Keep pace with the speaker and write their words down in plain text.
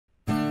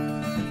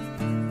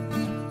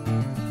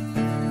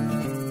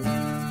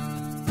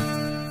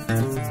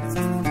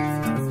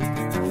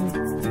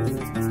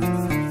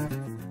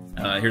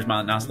Here's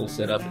my nice little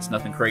setup. It's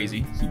nothing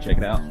crazy, so you check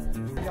it out.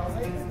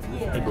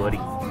 Hey buddy,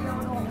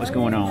 what's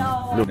going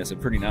on? Look, it's a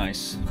pretty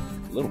nice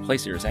little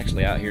place here. It's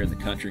actually out here in the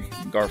country,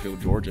 in Garfield,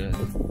 Georgia.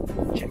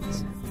 Check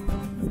this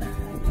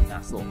out.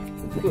 Nice little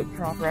foot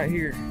prop right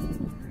here.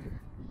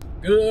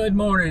 Good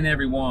morning,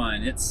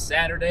 everyone. It's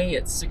Saturday.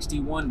 It's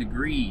 61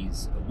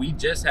 degrees. We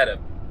just had a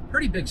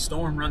pretty big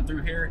storm run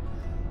through here,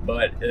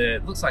 but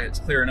it looks like it's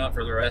clearing up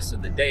for the rest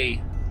of the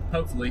day,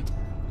 hopefully.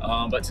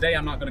 But today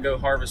I'm not going to go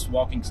harvest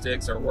walking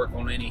sticks or work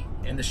on any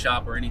in the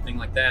shop or anything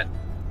like that.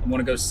 I'm going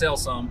to go sell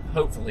some,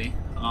 hopefully.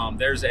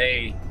 There's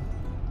a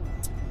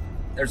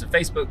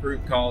Facebook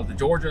group called the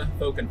Georgia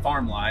Folk and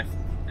Farm Life,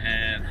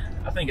 and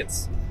I think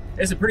it's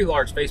a pretty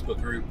large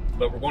Facebook group,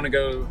 but we're going to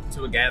go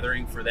to a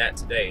gathering for that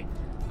today.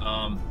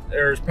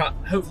 There's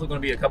hopefully going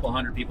to be a couple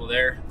hundred people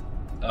there.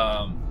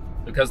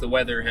 Because the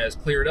weather has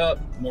cleared up,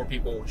 more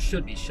people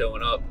should be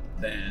showing up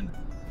than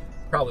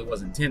probably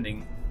was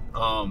intending. But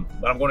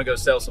I'm going to go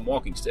sell some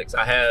walking sticks.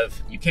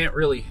 You can't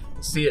really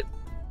see it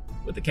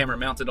with the camera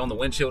mounted on the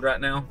windshield right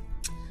now,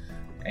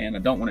 and I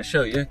don't want to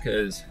show you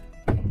because,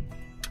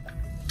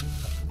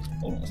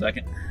 hold on a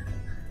second,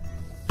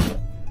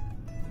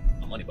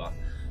 my money box.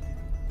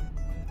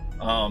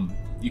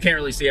 You can't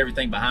really see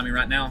everything behind me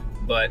right now,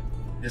 but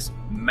this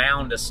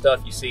mound of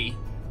stuff you see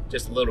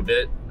just a little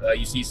bit.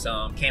 You see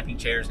some camping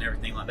chairs and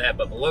everything like that,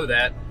 but below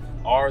that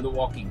are the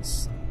walking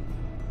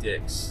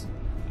sticks.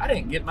 I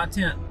didn't get my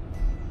tent.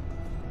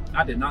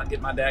 I did not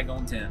get my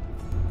daggone tent.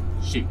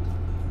 Shoot.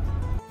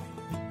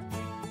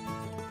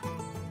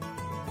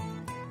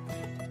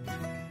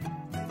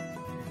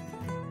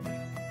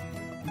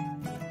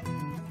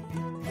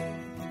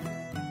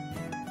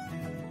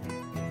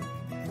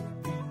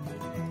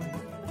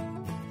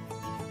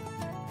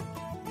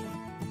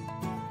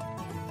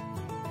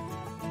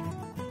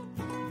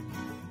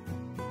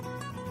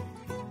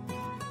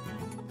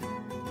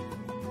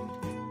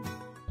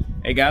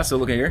 Hey guys, so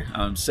look here.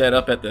 I'm set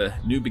up at the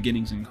New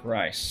Beginnings in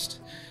Christ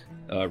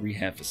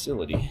rehab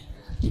facility,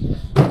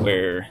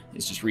 where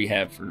it's just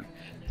rehab for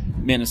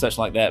men and such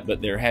like that,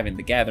 but they're having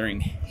the gathering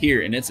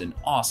here, and it's an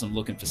awesome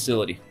looking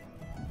facility.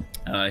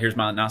 Here's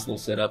my nice little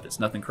setup. It's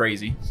nothing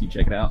crazy, so you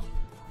check it out.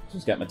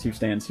 Just got my two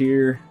stands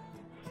here,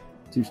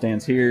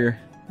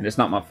 and it's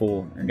not my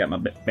full. I got my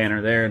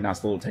banner there,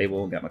 nice little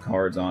table, got my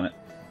cards on it,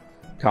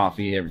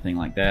 coffee, everything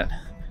like that.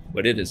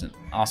 But it is an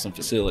awesome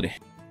facility.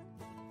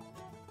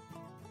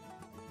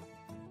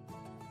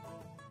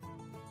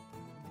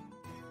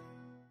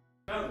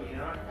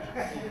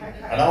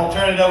 And I'm gonna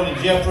turn it over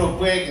to Jeff real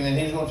quick, and then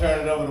he's gonna turn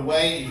it over to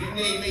Wade. If you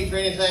need me for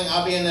anything,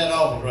 I'll be in that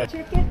office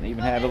right. They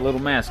even have a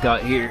little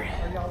mascot here.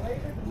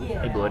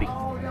 Hey buddy,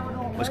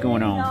 what's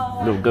going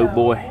on? Little goat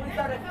boy.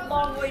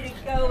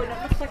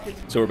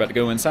 So we're about to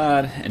go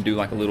inside and do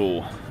like a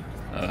little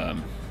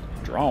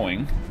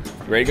drawing.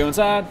 You ready to go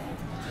inside?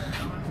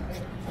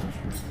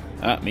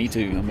 Me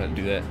too. I'm about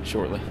to do that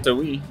shortly. So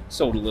we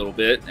sold a little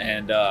bit,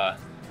 and about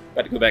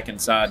to go back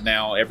inside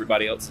now.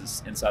 Everybody else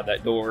is inside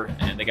that door,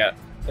 and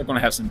they're going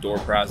to have some door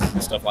prizes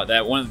and stuff like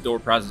that. One of the door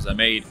prizes I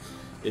made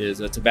is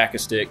a tobacco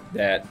stick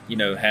that, you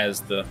know,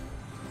 has the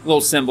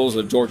little symbols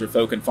of Georgia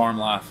Folk and Farm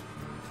Life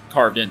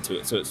carved into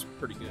it, so it's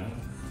pretty good.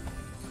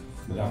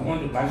 But I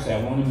wanted, like I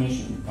said, I wanted to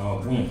mention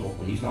Wendell,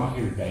 but he's not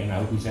here today, and I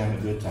hope he's having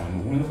a good time.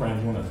 But Wendell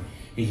Brown's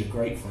he's a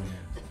great friend.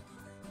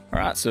 All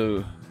right,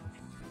 so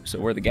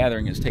where the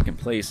gathering is taking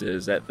place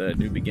is at the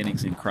New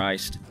Beginnings in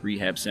Christ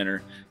Rehab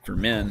Center for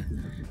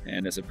Men,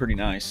 and it's a pretty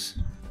nice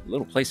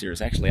little place here.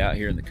 It's actually out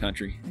here in the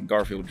country in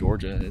Garfield,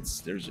 Georgia.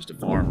 There's just a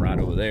farm right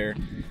over there.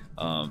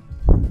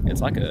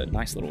 It's like a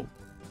nice little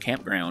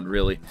campground,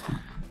 really.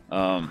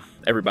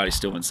 Everybody's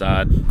still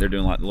inside. They're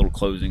doing like a little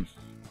closing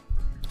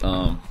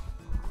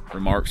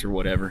remarks or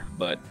whatever,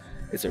 but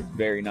it's a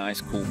very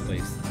nice, cool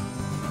place.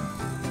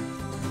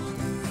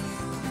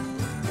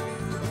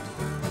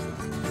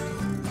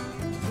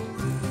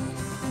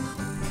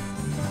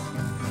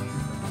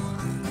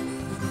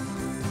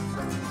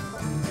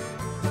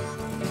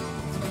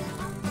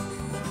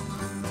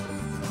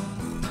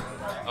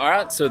 All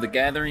right, so the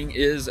gathering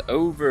is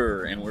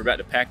over, and we're about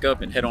to pack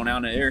up and head on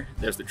out of there.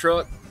 There's the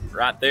truck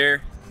right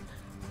there.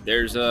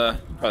 There's you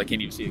probably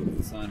can't even see it with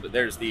the sun, but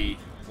there's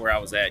where I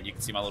was at. You can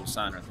see my little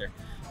sign right there.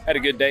 Had a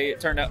good day. It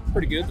turned out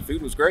pretty good. The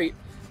food was great.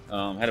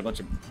 Had a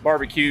bunch of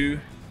barbecue,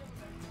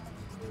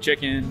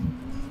 chicken,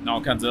 and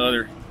all kinds of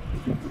other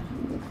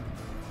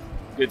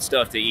good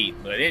stuff to eat.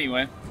 But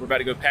anyway, we're about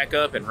to go pack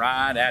up and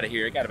ride out of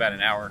here. It got about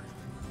an hour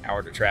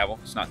to travel.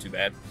 It's not too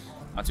bad.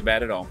 Not too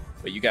bad at all.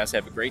 But you guys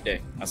have a great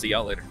day. I'll see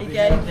y'all later. He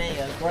gave me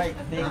a great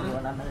big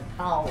one. I mean, a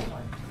tall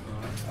one.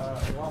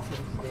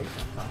 Walking stick.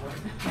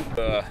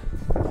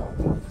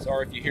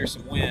 Sorry if you hear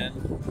some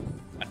wind.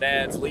 My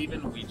dad's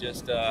leaving. We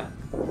just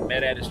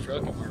met at his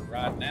truck and we're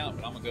riding out.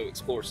 But I'm gonna go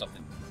explore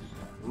something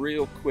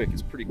real quick.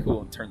 It's pretty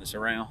cool. And turn this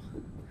around.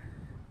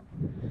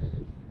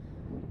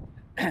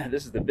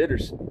 This is the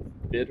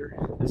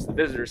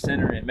visitor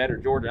center in Metter,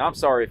 Georgia. I'm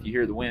sorry if you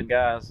hear the wind,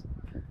 guys.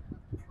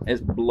 It's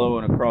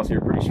blowing across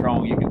here pretty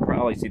strong. You can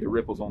probably see the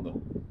ripples on the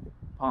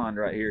pond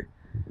right here.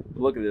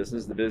 Look at this.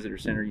 This is the visitor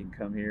center. You can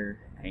come here,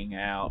 hang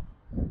out.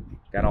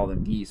 Got all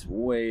them geese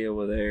way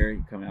over there.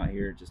 You can come out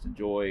here, just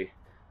enjoy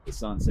the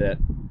sunset,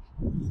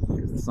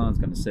 because the sun's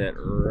going to set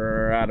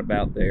right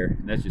about there,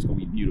 and that's just going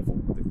to be beautiful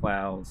with the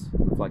clouds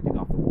reflecting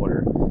off the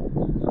water,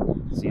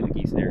 seeing the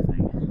geese and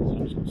everything. So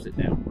I'm just going to sit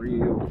down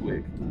real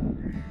quick.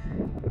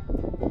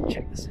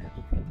 Check this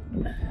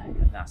out. Got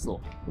a nice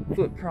little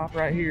foot prop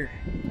right here.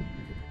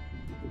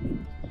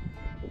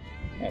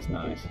 That's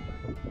nice.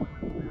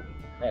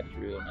 That is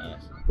real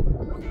nice.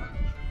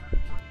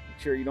 Make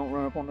sure you don't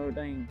run up on no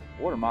dang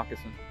water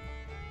moccasin.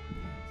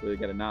 So they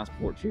got a nice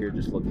porch here,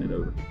 just looking it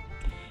over.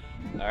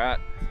 All right,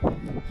 so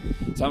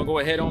I'm gonna go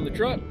ahead on the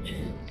truck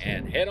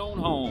and head on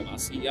home. I'll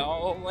see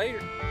y'all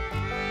later.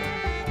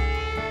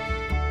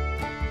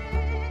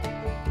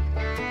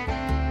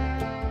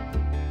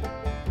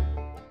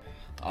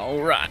 All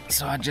right,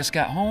 so I just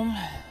got home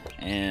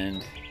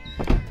and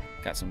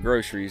got some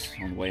groceries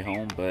on the way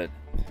home, but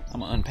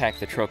I'm gonna unpack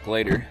the truck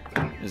later.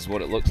 This is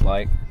what it looks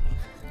like.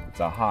 It's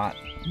a hot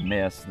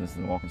mess. This is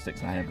the walking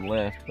sticks I have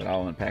left, but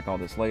I'll unpack all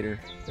this later.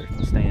 There's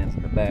the stands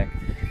in the back.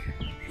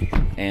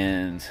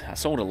 And I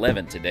sold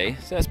 11 today,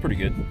 so that's pretty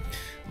good.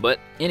 But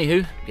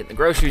anywho, getting the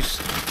groceries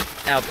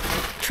out of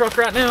the truck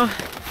right now.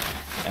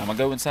 And I'm gonna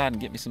go inside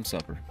and get me some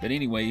supper. But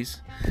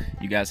anyways,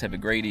 you guys have a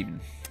great evening.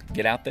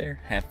 Get out there,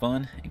 have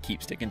fun, and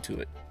keep sticking to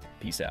it.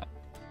 Peace out.